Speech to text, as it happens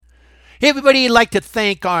Hey everybody, I'd like to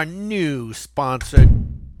thank our new sponsor,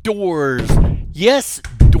 Doors. Yes,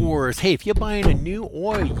 Doors. Hey, if you're buying a new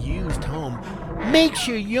or used home, make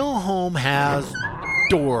sure your home has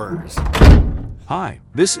doors. Hi,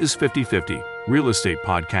 this is 50/50, Real Estate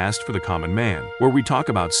Podcast for the Common Man, where we talk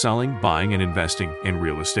about selling, buying, and investing in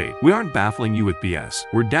real estate. We aren't baffling you with BS.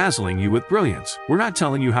 We're dazzling you with brilliance. We're not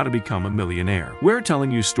telling you how to become a millionaire. We're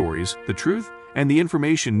telling you stories, the truth, and the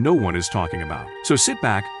information no one is talking about. So sit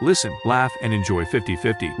back, listen, laugh, and enjoy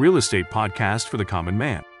 50/50, Real Estate Podcast for the Common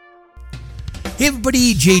Man. Hey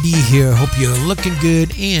everybody, JD here. Hope you're looking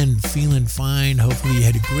good and feeling fine. Hopefully you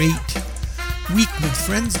had a great week with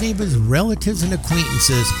friends, neighbors, relatives, and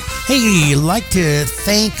acquaintances. Hey, I'd like to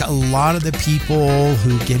thank a lot of the people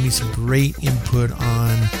who gave me some great input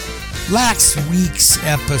on last week's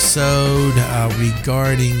episode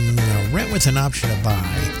regarding rent with an option to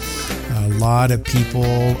buy. A lot of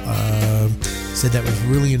people said that was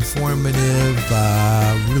really informative,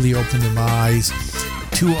 really opened their eyes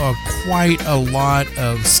to quite a lot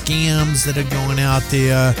of scams that are going out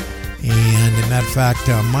there. And as a matter of fact,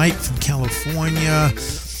 Mike from California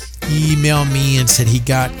emailed me and said he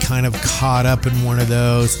got kind of caught up in one of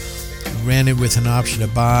those. Ran it with an option to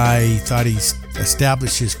buy. He thought he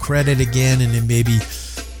established his credit again and then maybe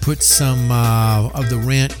put some of the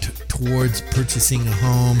rent towards purchasing a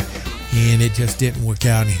home. And it just didn't work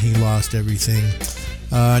out and he lost everything.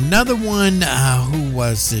 Another one, who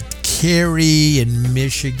was it? Carrie in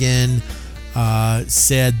Michigan.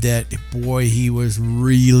 Said that, boy, he was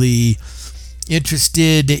really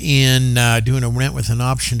interested in doing a rent with an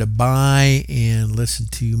option to buy and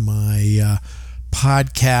listened to my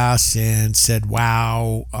podcast and said,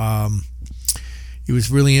 wow, it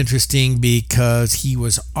was really interesting because he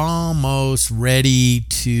was almost ready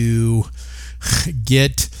to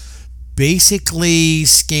get basically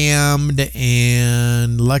scammed,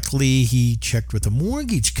 and luckily he checked with a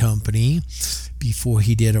mortgage company before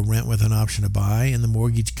he did a rent with an option to buy, and the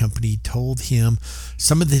mortgage company told him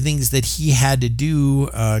some of the things that he had to do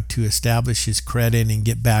to establish his credit and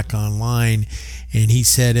get back online. And he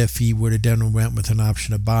said if he would have done a rent with an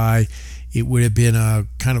option to buy, it would have been a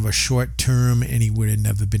kind of a short term and he would have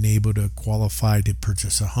never been able to qualify to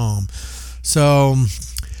purchase a home. So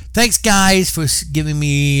thanks guys for giving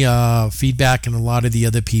me feedback, and a lot of the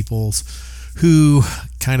other people's who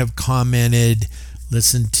kind of commented,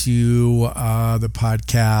 listened to the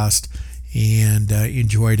podcast, and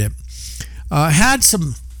enjoyed it. Had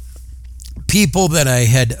some people that I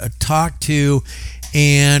had talked to,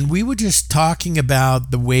 and we were just talking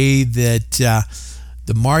about the way that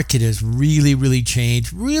the market has really, really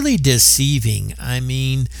changed, really deceiving. I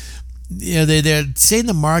mean, they're saying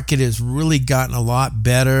the market has really gotten a lot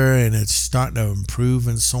better and it's starting to improve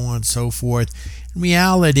and so on and so forth. In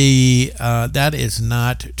reality, that is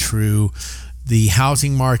not true. The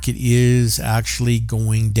housing market is actually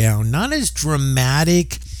going down. Not as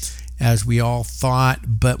dramatic as we all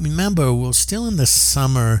thought, but remember, we're still in the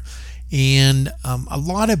summer, and a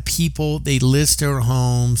lot of people, they list their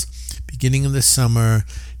homes beginning of the summer.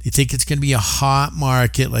 They think it's going to be a hot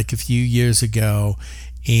market like a few years ago,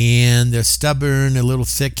 and they're stubborn, a little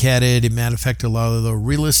thick-headed. As a matter of fact, a lot of the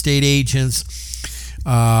real estate agents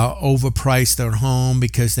overprice their home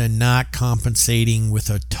because they're not compensating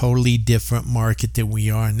with a totally different market than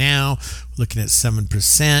we are now. We're looking at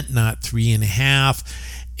 7%, not 3.5%.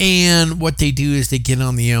 And what they do is they get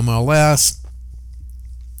on the MLS,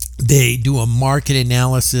 they do a market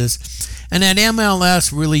analysis, and that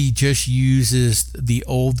MLS really just uses the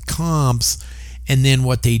old comps. And then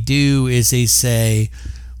what they do is they say,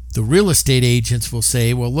 the real estate agents will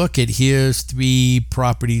say, well, look, here's 3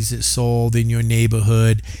 properties that sold in your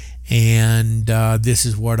neighborhood, and this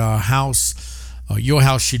is what our house, your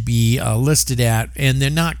house should be listed at. And they're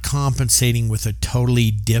not compensating with a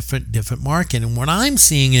totally different market. And what I'm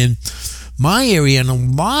seeing in my area, and a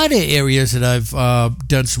lot of areas that I've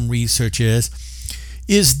done some research is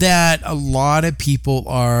that a lot of people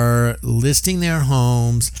are listing their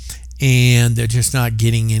homes and they're just not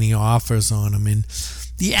getting any offers on them. And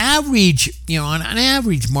the average, on an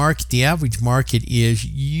average market, the average market is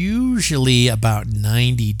usually about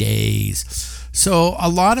 90 days. So a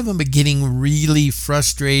lot of them are getting really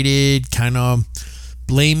frustrated, kind of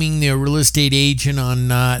blaming their real estate agent on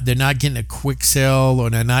they're not getting a quick sell, or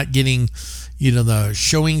they're not getting, the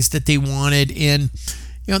showings that they wanted. And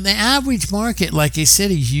the average market, like I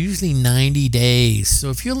said, is usually 90 days.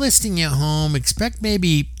 So if you're listing your home, expect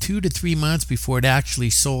maybe 2 to 3 months before it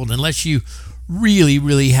actually sold, unless you really,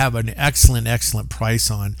 really have an excellent price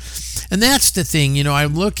on. And that's the thing,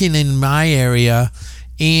 I'm looking in my area,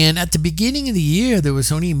 and at the beginning of the year, there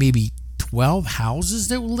was only maybe 12 houses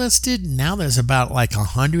that were listed. Now there's about like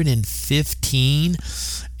 115.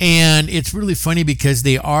 And it's really funny because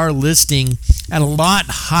they are listing at a lot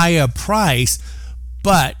higher price,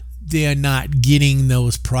 but they're not getting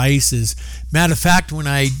those prices. Matter of fact, when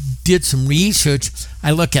I did some research,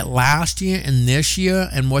 I look at last year and this year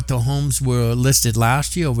and what the homes were listed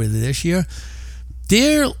last year over this year.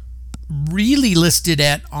 They're really listed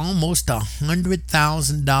at almost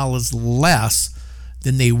 $100,000 less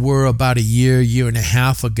than they were about a year and a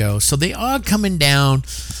half ago. So they are coming down,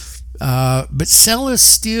 but sellers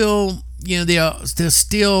still, they're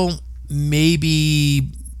still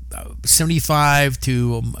maybe 75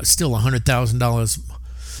 to still $100,000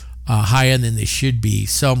 higher than they should be.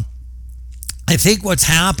 So I think what's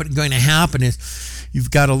going to happen is you've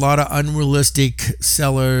got a lot of unrealistic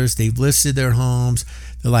sellers. They've listed their homes.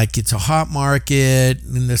 They're like, it's a hot market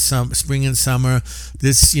in the spring and summer.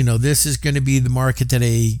 This is going to be the market that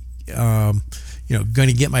going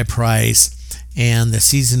to get my price, and the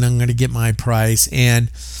season I'm going to get my price.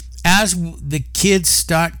 And as the kids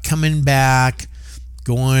start coming back,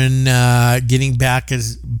 getting back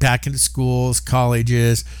into schools,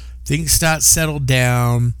 colleges, things start settle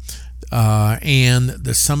down, and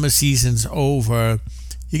the summer season's over,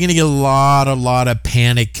 you're going to get a lot of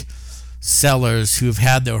panic sellers who've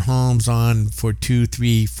had their homes on for 2,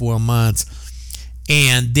 3, 4 months,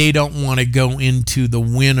 and they don't want to go into the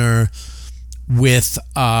winter with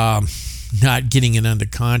not getting it under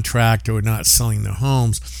contract or not selling their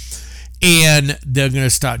homes. And they're going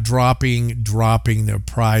to start dropping their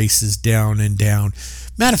prices down and down.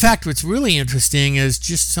 Matter of fact, what's really interesting is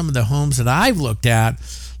just some of the homes that I've looked at,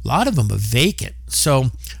 a lot of them are vacant.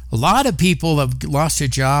 So a lot of people have lost their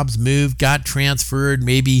jobs, moved, got transferred.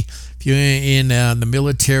 Maybe if you're in the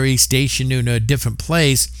military station in a different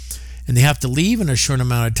place, and they have to leave in a short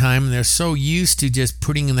amount of time, and they're so used to just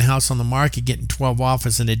putting the house on the market, getting 12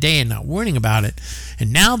 offers in a day and not worrying about it.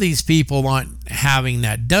 And now these people aren't having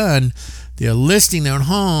that done. They're listing their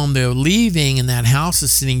home, they're leaving, and that house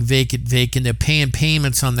is sitting vacant. They're paying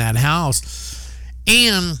payments on that house.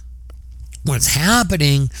 And what's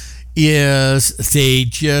happening is they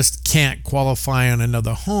just can't qualify on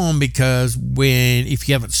another home, because if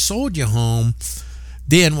you haven't sold your home,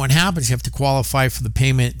 then what happens, you have to qualify for the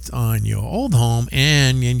payment on your old home,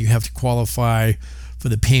 and then you have to qualify for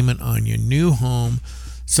the payment on your new home.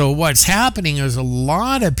 So what's happening is a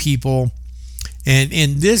lot of people, and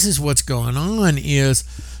this is what's going on, is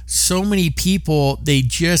so many people, they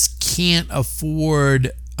just can't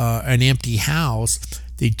afford an empty house.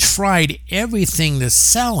 They tried everything to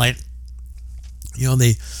sell it.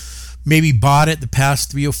 They maybe bought it the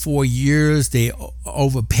past 3 or 4 years. They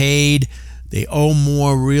overpaid. They owe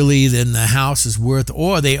more really than the house is worth,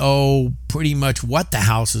 or they owe pretty much what the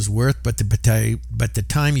house is worth, but the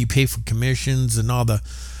time you pay for commissions and all the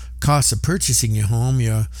costs of purchasing your home,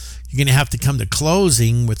 you're going to have to come to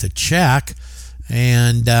closing with a check.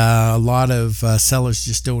 And a lot of sellers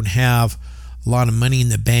just don't have a lot of money in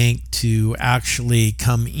the bank to actually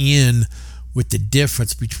come in with the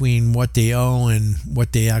difference between what they owe and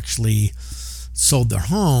what they actually sold their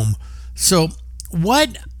home. So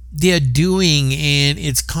what they're doing, and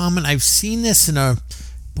it's common, I've seen this in the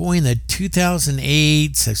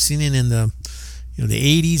 2008s, I've seen it in the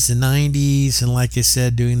the 80s, the 90s, and like I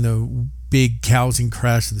said, during the big housing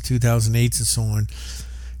crash of the 2008s and so on.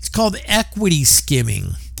 It's called equity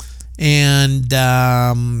skimming. And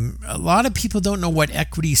a lot of people don't know what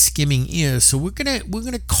equity skimming is. So we're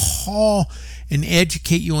gonna call and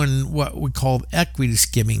educate you on what we call equity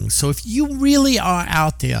skimming. So if you really are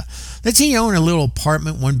out there, let's say you own a little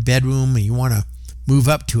apartment, 1 bedroom, and you want to move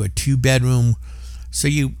up to a 2-bedroom. So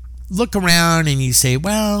you look around and you say,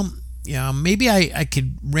 well, maybe I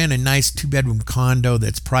could rent a nice 2-bedroom condo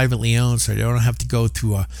that's privately owned, so I don't have to go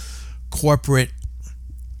through a corporation.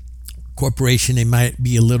 They might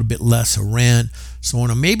be a little bit less a rent, so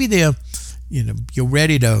on. Or maybe you're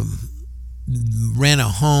ready to rent a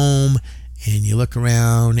home, and you look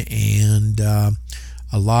around, and a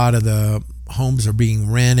lot of the homes are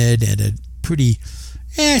being rented at a pretty,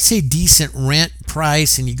 I'd say, decent rent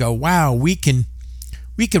price, and you go, wow, we can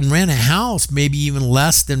rent a house maybe even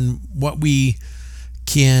less than what we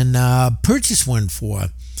can purchase one for.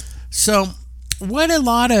 So what a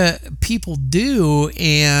lot of people do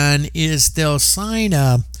is they'll sign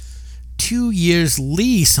a 2 years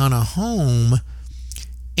lease on a home,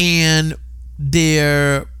 and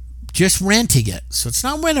they're just renting it. So it's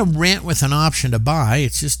not a rent with an option to buy.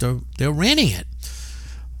 It's just they're renting it.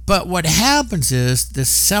 But what happens is the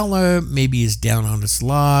seller maybe is down on his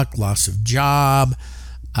luck, loss of job,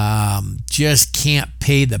 just can't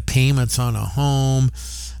pay the payments on a home.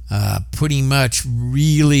 pretty much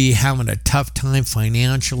really having a tough time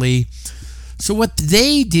financially. So what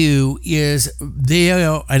they do is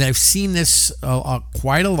and I've seen this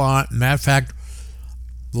quite a lot. Matter of fact,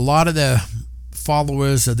 a lot of the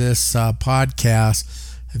followers of this podcast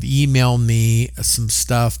have emailed me some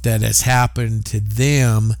stuff that has happened to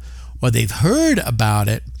them, or they've heard about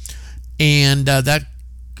it, and that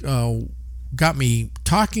got me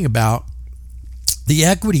talking about the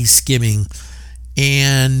equity skimming.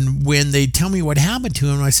 And when they tell me what happened to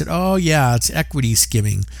them, I said, oh yeah, it's equity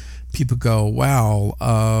skimming. People go, wow,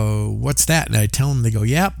 what's that? And I tell them, they go,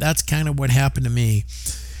 yep, that's kind of what happened to me.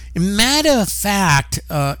 Matter of fact,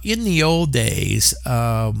 in the old days,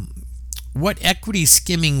 what equity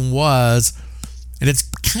skimming was, and it's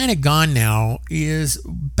kind of gone now, is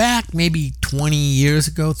back maybe 20 years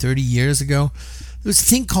ago, 30 years ago, there was a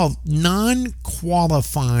thing called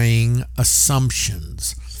non-qualifying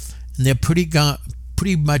assumptions. And they're pretty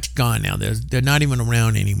much gone now. They're not even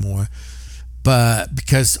around anymore. But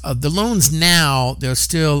because of the loans now, they're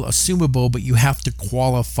still assumable, but you have to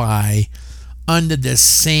qualify under the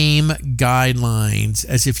same guidelines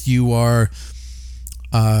as if you are,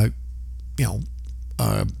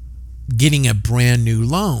 getting a brand new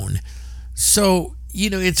loan. So,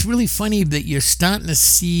 it's really funny that you're starting to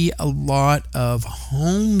see a lot of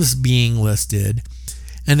homes being listed,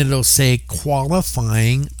 and it'll say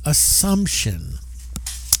qualifying assumption.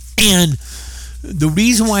 And the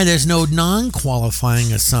reason why there's no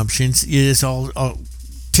non-qualifying assumptions is I'll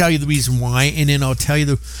tell you the reason why, and then I'll tell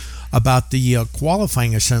you about the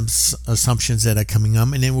qualifying assumptions that are coming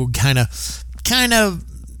up, and then we'll kind of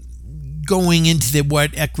going into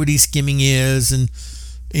what equity skimming is and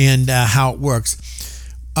how it works.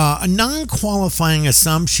 A non-qualifying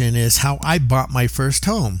assumption is how I bought my first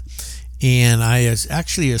home. And I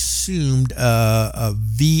actually assumed a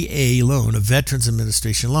VA loan, a Veterans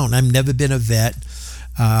Administration loan. I've never been a vet,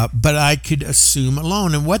 but I could assume a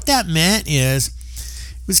loan. And what that meant is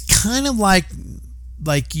it was kind of like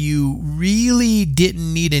you really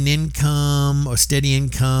didn't need an income or steady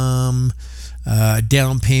income,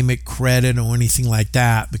 down payment credit or anything like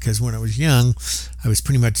that, because when I was young, I was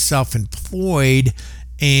pretty much self-employed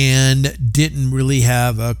and didn't really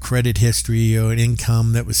have a credit history or an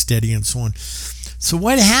income that was steady and so on. So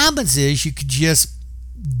what happens is you could just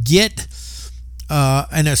get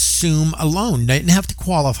and assume a loan. They didn't have to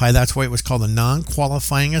qualify. That's why it was called a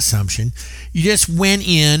non-qualifying assumption. You just went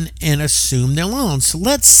in and assumed their loan. So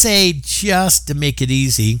let's say, just to make it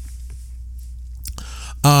easy,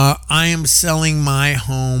 I am selling my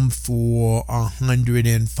home for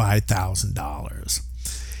 $105,000.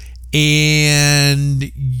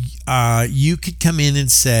 And you could come in and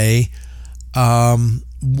say,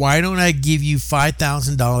 why don't I give you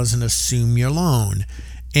 $5,000 and assume your loan?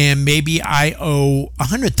 And maybe I owe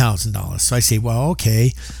 $100,000. So I say, well,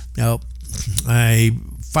 okay,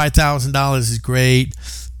 $5,000 is great.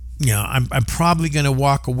 I'm probably going to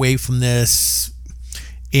walk away from this.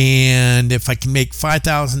 And if I can make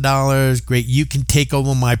 $5,000, great. You can take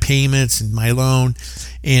over my payments and my loan,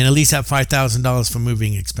 and at least have $5,000 for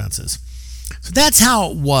moving expenses. So that's how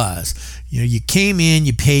it was. You came in,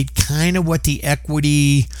 you paid kind of what the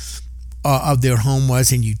equity of their home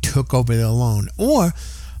was, and you took over their loan. Or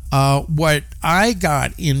what I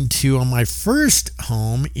got into on my first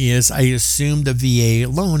home is I assumed a VA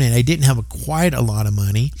loan, and I didn't have quite a lot of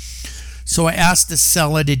money. So I asked the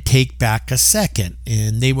seller to take back a second,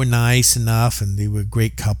 and they were nice enough, and they were a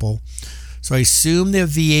great couple. So I assumed their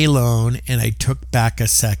VA loan, and I took back a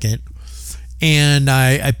second, and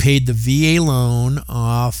I paid the VA loan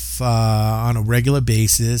off on a regular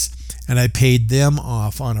basis, and I paid them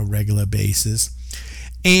off on a regular basis.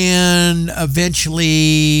 And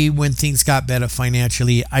eventually, when things got better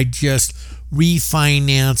financially, I just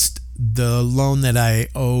refinanced the loan that I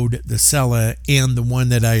owed the seller and the one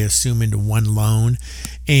that I assumed into one loan,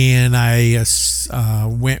 and I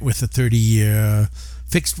went with a 30-year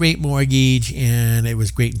fixed rate mortgage, and it was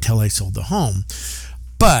great until I sold the home.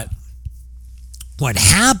 But what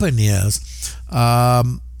happened is a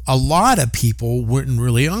lot of people weren't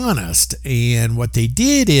really honest, and what they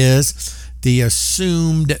did is they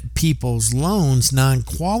assumed people's loans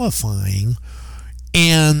non-qualifying,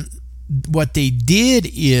 and what they did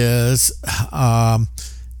is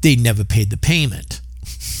they never paid the payment.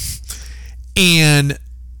 And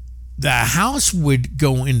the house would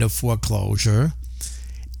go into foreclosure.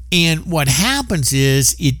 And what happens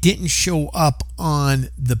is it didn't show up on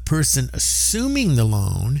the person assuming the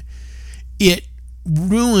loan. It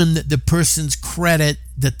ruined the person's credit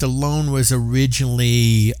that the loan was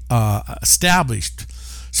originally established.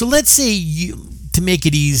 So let's say, to make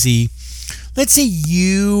it easy, let's say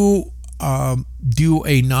you do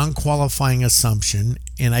a non-qualifying assumption,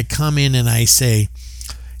 and I come in and I say,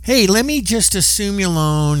 hey, let me just assume your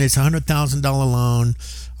loan. It's a $100,000 loan.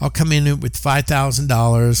 I'll come in with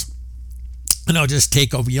 $5,000 and I'll just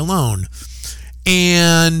take over your loan.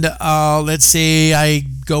 And let's say I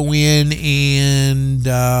go in and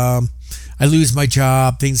I lose my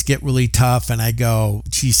job. Things get really tough and I go,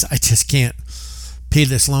 geez, I just can't pay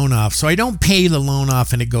this loan off. So I don't pay the loan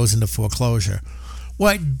off and it goes into foreclosure.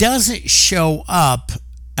 What doesn't show up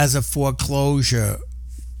as a foreclosure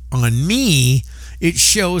on me, it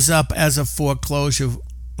shows up as a foreclosure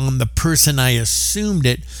on the person I assumed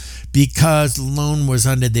it because the loan was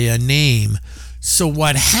under their name. So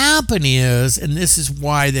what happened is, and this is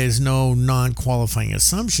why there's no non-qualifying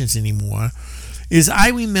assumptions anymore, is I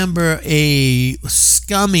remember a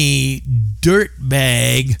scummy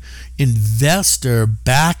dirtbag investor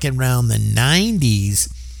back around the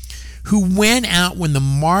 90s who went out when the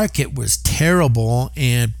market was terrible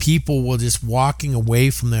and people were just walking away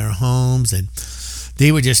from their homes and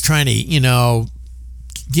they were just trying to,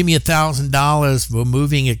 give me $1,000 for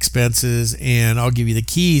moving expenses and I'll give you the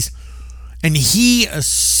keys. And he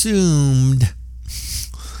assumed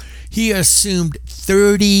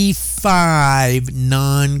 35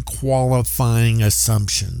 non-qualifying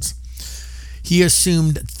assumptions. He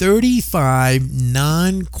assumed 35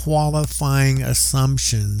 non-qualifying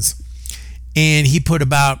assumptions, and he put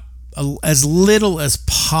about as little as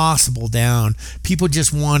possible down. People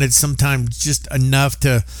just wanted sometimes just enough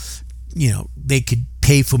to, they could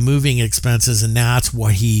pay for moving expenses, and that's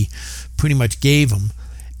what he pretty much gave them.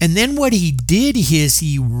 And then what he did is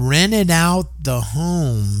he rented out the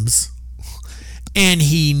homes and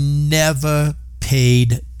he never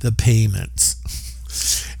paid the payments.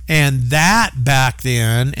 And that back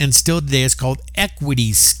then, and still today, is called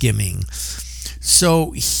equity skimming. So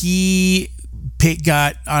he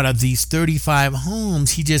got out of these 35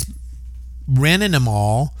 homes, he just rented them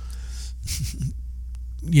all,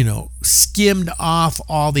 skimmed off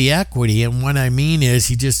all the equity. And what I mean is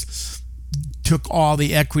he just took all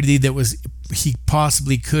the equity that he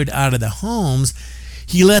possibly could out of the homes.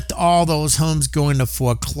 He let all those homes go into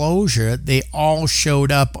foreclosure. They all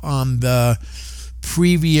showed up on the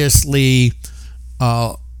previously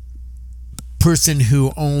person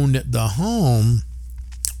who owned the home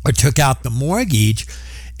or took out the mortgage,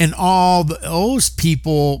 and all those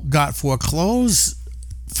people got foreclosures,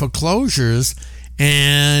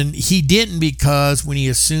 and he didn't, because when he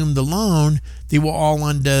assumed the loan, they were all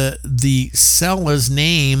under the seller's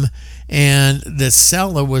name, and the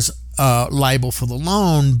seller was liable for the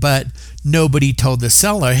loan, but nobody told the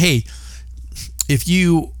seller, hey, if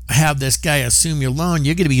you have this guy assume your loan,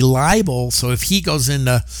 you're going to be liable. So if he goes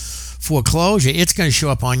into foreclosure, it's going to show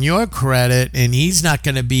up on your credit, and he's not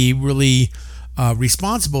going to be really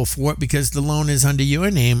responsible for it because the loan is under your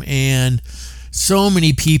name. And so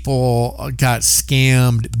many people got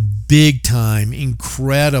scammed big time,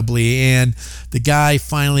 incredibly. And the guy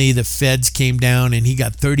finally, the feds came down and he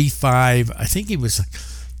got 35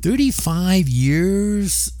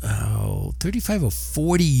 years, 35 or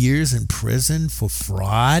 40 years in prison for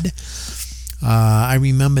fraud. I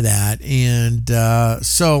remember that. And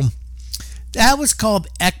so that was called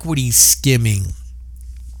equity skimming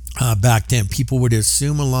back then. People would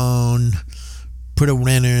assume a loan, put a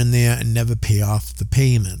renter in there, and never pay off the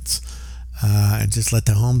payments, and just let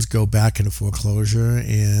the homes go back into foreclosure,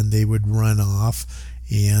 and they would run off,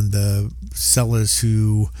 and the sellers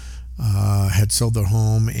who had sold their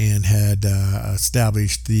home and had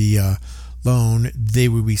established the loan, they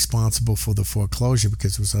were responsible for the foreclosure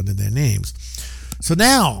because it was under their names. So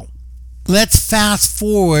now let's fast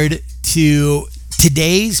forward to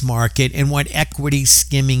today's market and what equity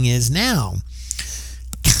skimming is now.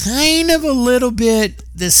 Kind of a little bit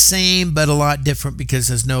the same, but a lot different because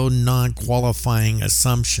there's no non-qualifying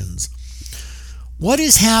assumptions. What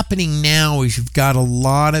is happening now is you've got a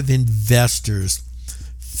lot of investors,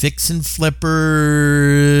 fix and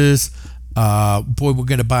flippers. We're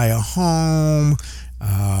going to buy a home.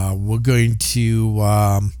 We're going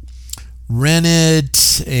to rent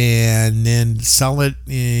it and then sell it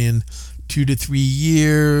in 2 to 3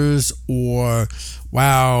 years. Or,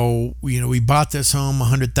 wow, we bought this home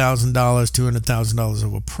 $100,000, $200,000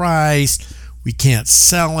 overpriced. We can't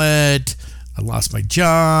sell it. I lost my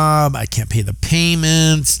job. I can't pay the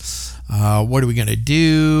payments. What are we going to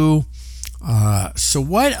do? So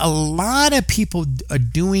what a lot of people are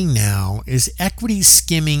doing now is equity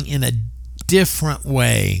skimming in a different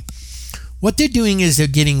way. What they're doing is they're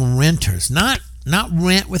getting renters, not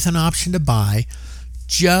rent with an option to buy,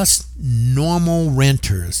 just normal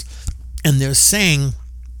renters. And they're saying,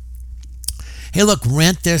 hey, look,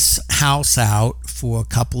 rent this house out for a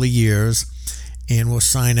couple of years, and we'll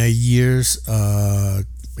sign a year's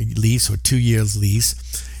lease or 2 years lease,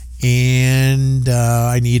 and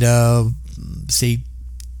I need say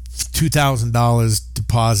 $2,000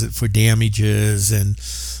 deposit for damages, and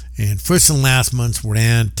first and last month's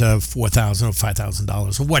rent $4,000 or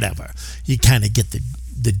 $5,000 or whatever. You kind of get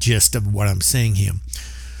the gist of what I'm saying here.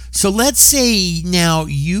 So let's say now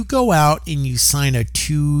you go out and you sign a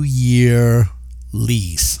 2-year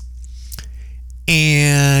lease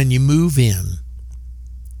and you move in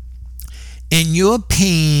and you're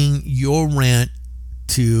paying your rent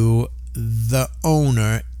to the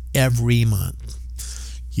owner every month.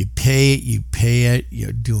 You pay it,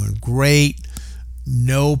 you're doing great,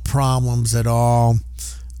 no problems at all.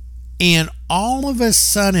 And all of a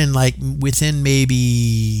sudden, like within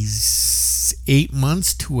maybe 8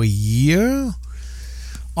 months to a year,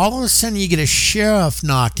 all of a sudden you get a sheriff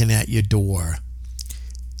knocking at your door.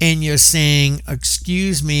 And you're saying,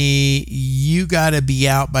 excuse me, you got to be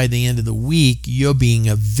out by the end of the week. You're being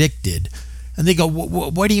evicted. And they go,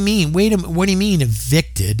 what do you mean? Wait a minute, what do you mean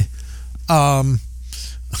evicted?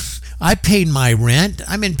 I paid my rent.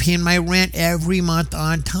 I've been paying my rent every month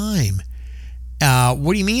on time.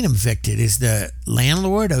 What do you mean evicted? Is the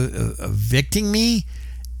landlord evicting me?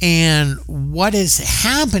 And what has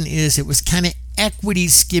happened is it was kind of equity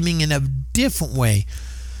skimming in a different way.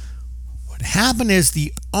 What happened is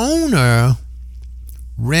the owner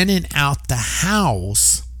rented out the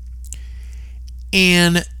house,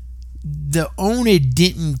 and the owner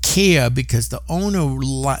didn't care because the owner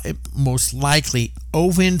most likely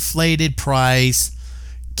overinflated price,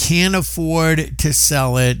 can't afford to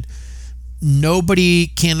sell it. Nobody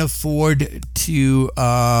can afford to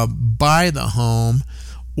buy the home,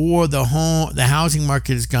 or the housing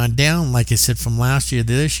market has gone down, like I said, from last year to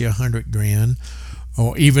this year, $100,000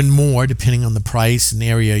 or even more, depending on the price and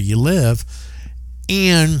area you live.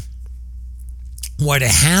 And what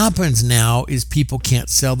happens now is people can't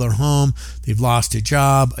sell their home. They've lost a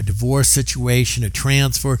job, a divorce situation, a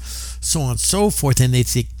transfer, so on and so forth. And they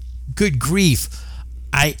think, good grief,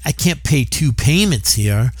 I can't pay 2 payments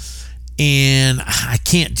here, and I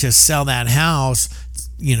can't just sell that house,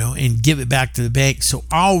 and give it back to the bank. So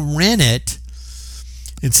I'll rent it.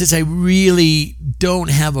 And since I really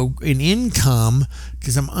don't have an income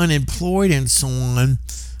because I'm unemployed and so on,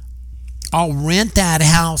 I'll rent that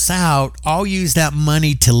house out. I'll use that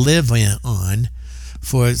money to live on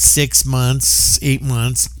for 6 months, 8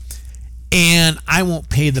 months, and I won't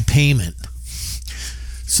pay the payment.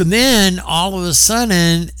 So then all of a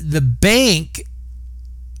sudden the bank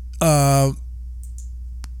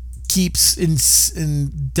keeps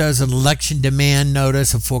and does an election demand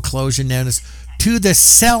notice, a foreclosure notice to the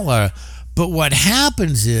seller. But what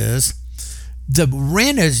happens is the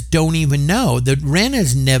renters don't even know. The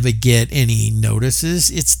renters never get any notices.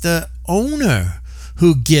 It's the owner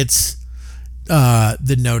who gets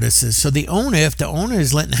the notices. So the owner, if the owner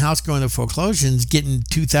is letting the house go into foreclosure and is getting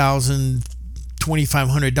 $2,000,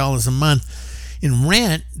 $2,500 a month in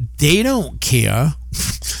rent, they don't care.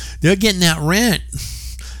 They're getting that rent.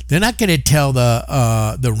 They're not going to tell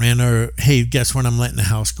the renter, hey, guess what? I'm letting the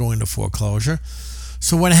house go into foreclosure.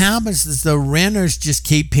 So what happens is the renters just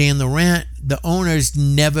keep paying the rent. The owners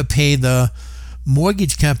never pay the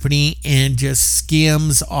mortgage company and just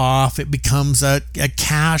skims off. It becomes a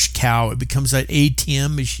cash cow. It becomes an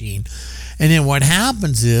ATM machine. And then what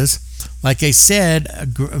happens is, like I said,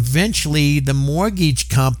 eventually the mortgage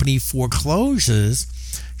company forecloses.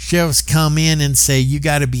 Sheriffs come in and say, you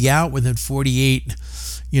got to be out within 48,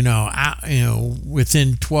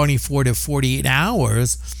 within 24 to 48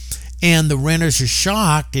 hours. And the renters are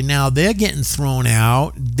shocked, and now they're getting thrown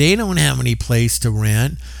out. They don't have any place to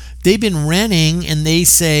rent. They've been renting, and they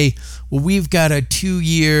say, well, we've got a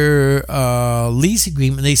 2-year lease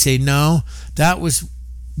agreement. They say, no, that was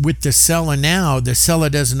with the seller now. The seller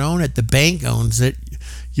doesn't own it. The bank owns it.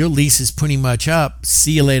 Your lease is pretty much up.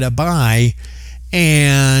 See you later, bye.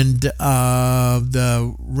 And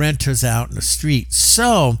the renter's out in the street.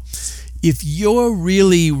 So if you're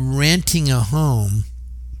really renting a home,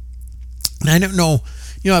 and I don't know,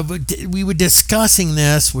 we were discussing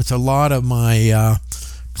this with a lot of my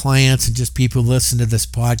clients and just people who listen to this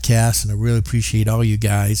podcast, and I really appreciate all you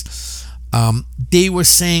guys. They were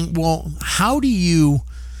saying, well, how do you,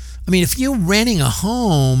 if you're renting a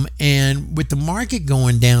home and with the market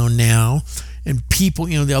going down now and people,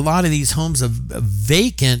 a lot of these homes are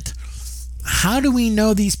vacant, how do we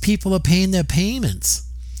know these people are paying their payments?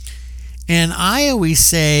 And I always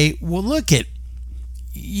say, well, look at,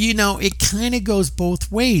 it kind of goes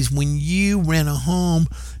both ways. When you rent a home,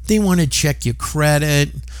 they want to check your credit.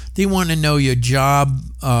 They want to know your job.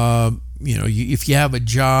 If you have a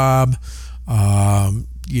job,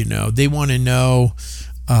 they want to know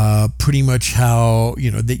pretty much how,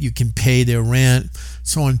 that you can pay their rent,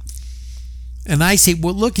 so on. And I say,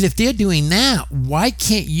 well, look, if they're doing that, why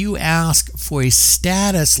can't you ask for a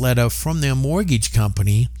status letter from their mortgage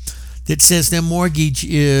company that says their mortgage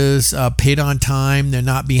is paid on time, they're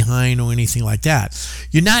not behind or anything like that?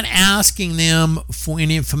 You're not asking them for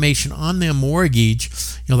any information on their mortgage,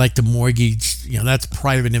 like the mortgage, that's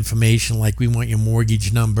private information, like we want your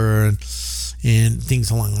mortgage number and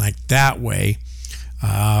things along like that way.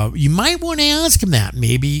 You might want to ask them that.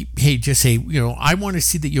 Maybe, hey, just say, I want to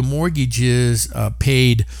see that your mortgage is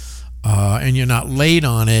paid and you're not late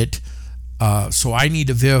on it. So I need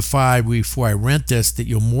to verify before I rent this that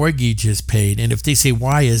your mortgage is paid. And if they say,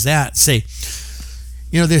 why is that? Say,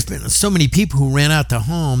 there's been so many people who rent out the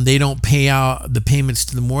home, they don't pay out the payments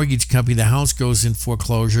to the mortgage company. The house goes in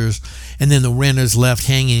foreclosures, and then the renter's left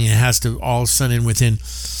hanging and has to all of a sudden within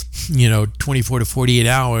 24 to 48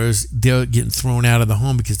 hours, they're getting thrown out of the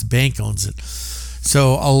home because the bank owns it.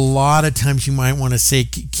 So a lot of times you might want to say,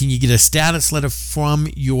 can you get a status letter from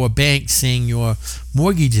your bank saying your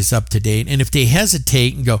mortgage is up to date? And if they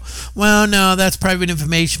hesitate and go, well, no, that's private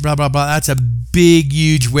information, blah, blah, blah, that's a big,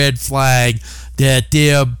 huge red flag that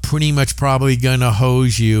they're pretty much probably going to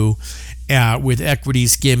hose you with equity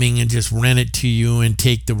skimming and just rent it to you and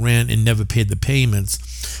take the rent and never pay the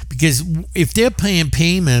payments. Because if they're paying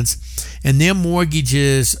payments and their mortgage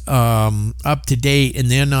is up to date and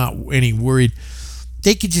they're not any worried,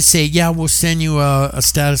 they could just say, yeah, we'll send you a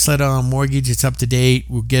status letter on mortgage, it's up to date,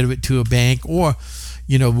 we'll get it to a bank, or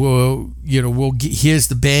we'll get, here's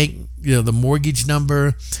the bank, the mortgage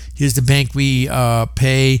number, here's the bank we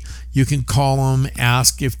pay. You can call them,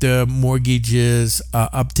 ask if the mortgage is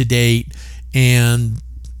up to date, and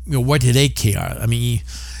what do they care? I mean,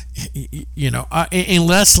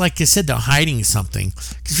 unless, like I said, they're hiding something.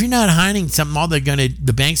 Because if you're not hiding something, all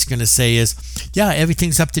the bank's gonna say is, yeah,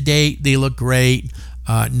 everything's up to date, they look great,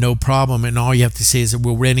 no problem. And all you have to say is that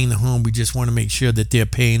we're renting the home, we just want to make sure that they're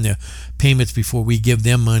paying their payments before we give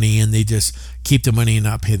them money, and they just keep the money and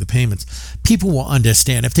not pay the payments. People will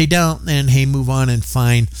understand. If they don't, then hey, move on and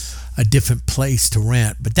find a different place to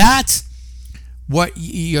rent. But that's what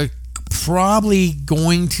you're probably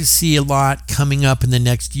going to see a lot coming up in the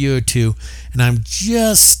next year or two, and I'm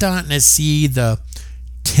just starting to see the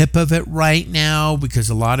tip of it right now, because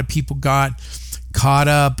a lot of people got caught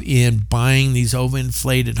up in buying these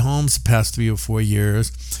overinflated homes the past 3 or 4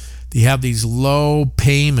 years. They have these low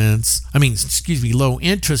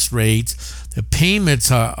interest rates. The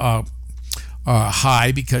payments are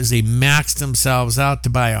high because they maxed themselves out to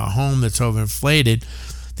buy a home that's overinflated.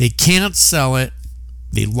 They can't sell it.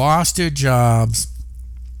 They lost their jobs.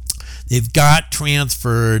 They've got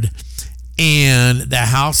transferred, and the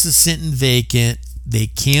house is sitting vacant. They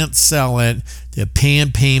can't sell it. They're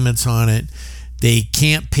paying payments on it. They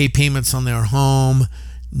can't pay payments on their home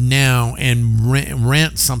now and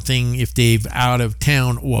rent something if they're out of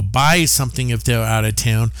town, or buy something if they're out of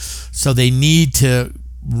town. So they need to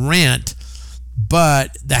rent,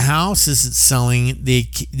 but the house isn't selling. They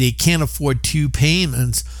can't afford 2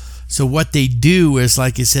 payments. So what they do is,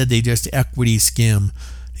 like I said, they just equity skim.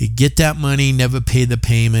 They get that money, never pay the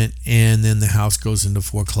payment, and then the house goes into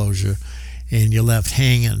foreclosure and you're left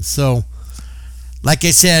hanging. So like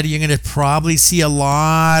I said, you're going to probably see a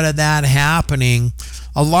lot of that happening.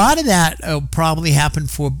 A lot of that will probably happen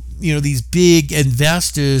for, these big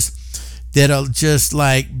investors that are just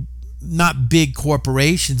like, not big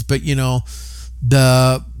corporations, but,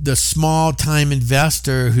 the small time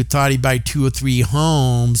investor who thought he'd buy 2 or 3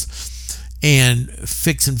 homes and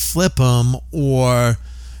fix and flip them, or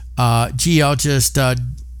I'll just rent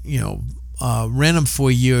them for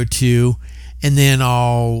a year or two, and then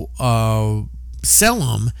I'll sell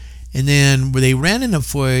them. And then they rented them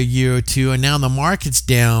for a year or two, and now the market's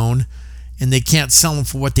down and they can't sell them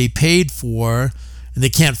for what they paid for, and they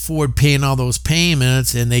can't afford paying all those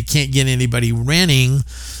payments, and they can't get anybody renting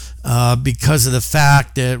because of the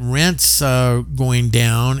fact that rents are going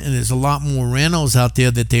down, and there's a lot more rentals out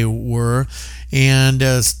there that they were, and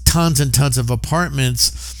there's tons and tons of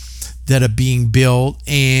apartments that are being built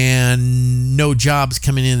and no jobs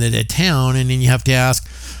coming into the town. And then you have to ask,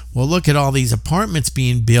 well, look at all these apartments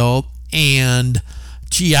being built, and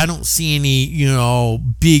gee, I don't see any,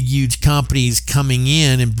 big, huge companies coming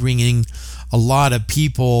in and bringing a lot of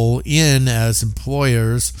people in as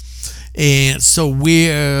employers. And so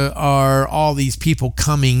where are all these people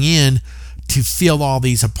coming in to fill all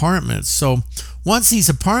these apartments. So once these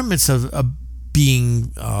apartments are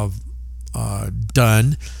being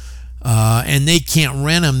done, and they can't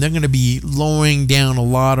rent them, they're going to be lowering down a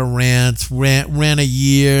lot of rents. Rent a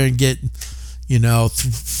year and get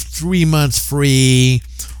 3 months free,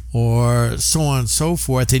 or so on and so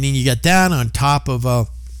forth. And then you get that on top of a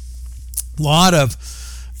lot of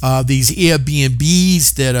these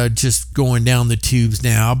Airbnbs that are just going down the tubes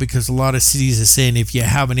now, because a lot of cities are saying if you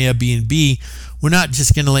have an Airbnb, we're not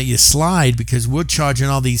just going to let you slide, because we're charging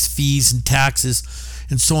all these fees and taxes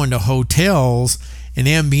and so on to hotels, and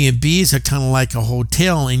Airbnbs are kind of like a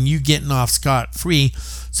hotel and you getting off scot-free.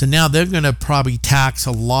 So now they're going to probably tax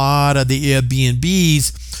a lot of the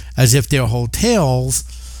Airbnbs as if they're hotels,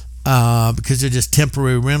 because they're just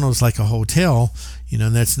temporary rentals like a hotel,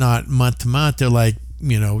 and that's not month to month. They're like,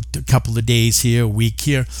 a couple of days here, a week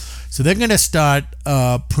here. So they're going to start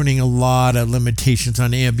putting a lot of limitations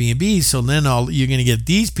on Airbnb. So then you're going to get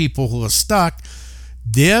these people who are stuck.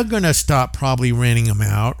 They're going to stop probably renting them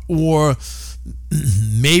out, or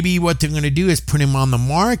maybe what they're going to do is put them on the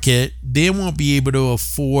market. They won't be able to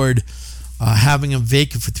afford having them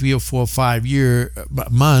vacant for 3 or 4 or 5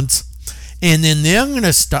 months. And then they're going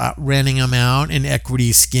to stop renting them out in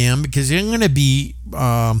equity skim, because they're going to be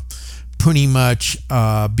pretty much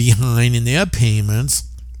behind in their payments,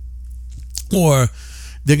 or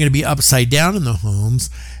they're going to be upside down in the homes.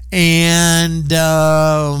 And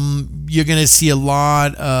you're going to see a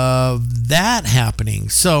lot of that happening.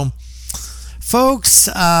 So, folks,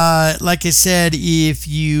 like I said, if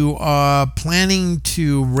you are planning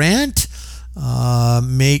to rent,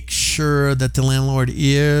 make sure that the landlord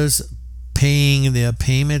is paying their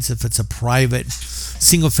payments if it's a private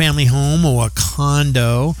single-family home or a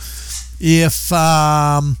condo.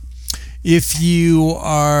 If you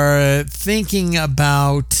are thinking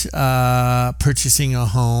about purchasing a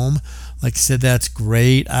home, like I said, that's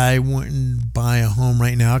great. I wouldn't buy a home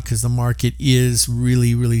right now because the market is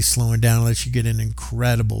really, really slowing down unless you get an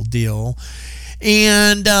incredible deal.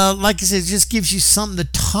 And like I said, it just gives you something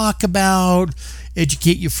to talk about.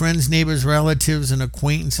 Educate your friends, neighbors, relatives, and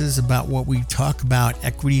acquaintances about what we talk about,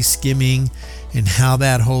 equity skimming, and how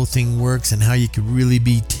that whole thing works, and how you could really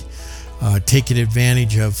be taken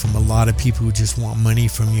advantage of from a lot of people who just want money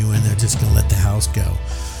from you and they're just going to let the house go.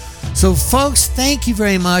 So, folks, thank you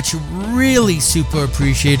very much. Really super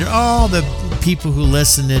appreciate it. All the people who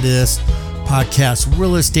listen to this podcast,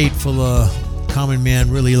 Real Estate for the Common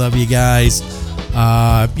Man, really love you guys.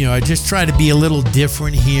 I just try to be a little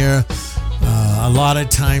different here. A lot of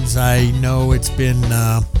times I know it's been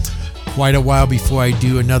quite a while before I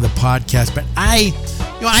do another podcast, but I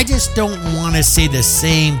just don't want to say the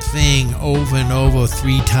same thing over and over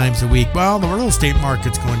 3 times a week. Well, the real estate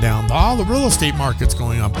market's going down. Well, the real estate market's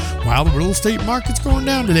going up. Well, the real estate market's going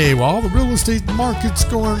down today. Well, the real estate market's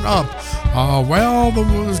going up.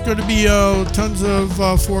 There's going to be tons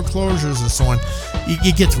of foreclosures and so on.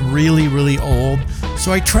 It gets really, really old.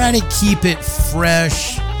 So I try to keep it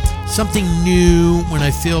fresh, something new. When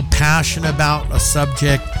I feel passionate about a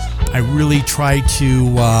subject, I really try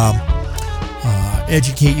to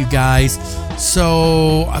educate you guys.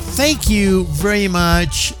 So thank you very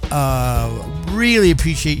much. Really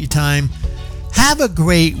appreciate your time. Have a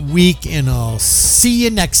great week, and I'll see you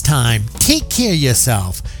next time. Take care of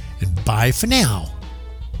yourself, and bye for now.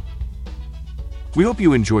 We hope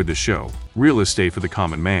you enjoyed the show, Real Estate for the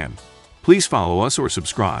Common Man. Please follow us or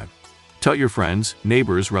subscribe. Tell your friends,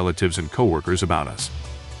 neighbors, relatives, and coworkers about us.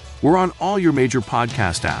 We're on all your major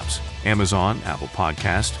podcast apps: Amazon, Apple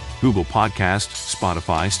Podcast, Google Podcast,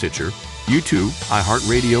 Spotify, Stitcher, YouTube,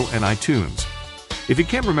 iHeartRadio, and iTunes. If you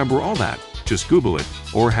can't remember all that, just Google it,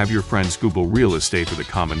 or have your friends Google Real Estate for the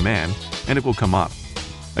Common Man, and it will come up.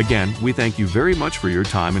 Again, we thank you very much for your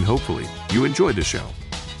time, and hopefully you enjoyed the show.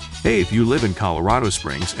 Hey, if you live in Colorado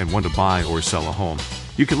Springs and want to buy or sell a home,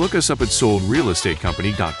 you can look us up at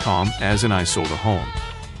soldrealestatecompany.com as in I sold a home.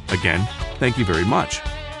 Again, thank you very much.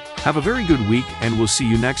 Have a very good week, and we'll see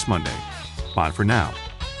you next Monday. Bye for now.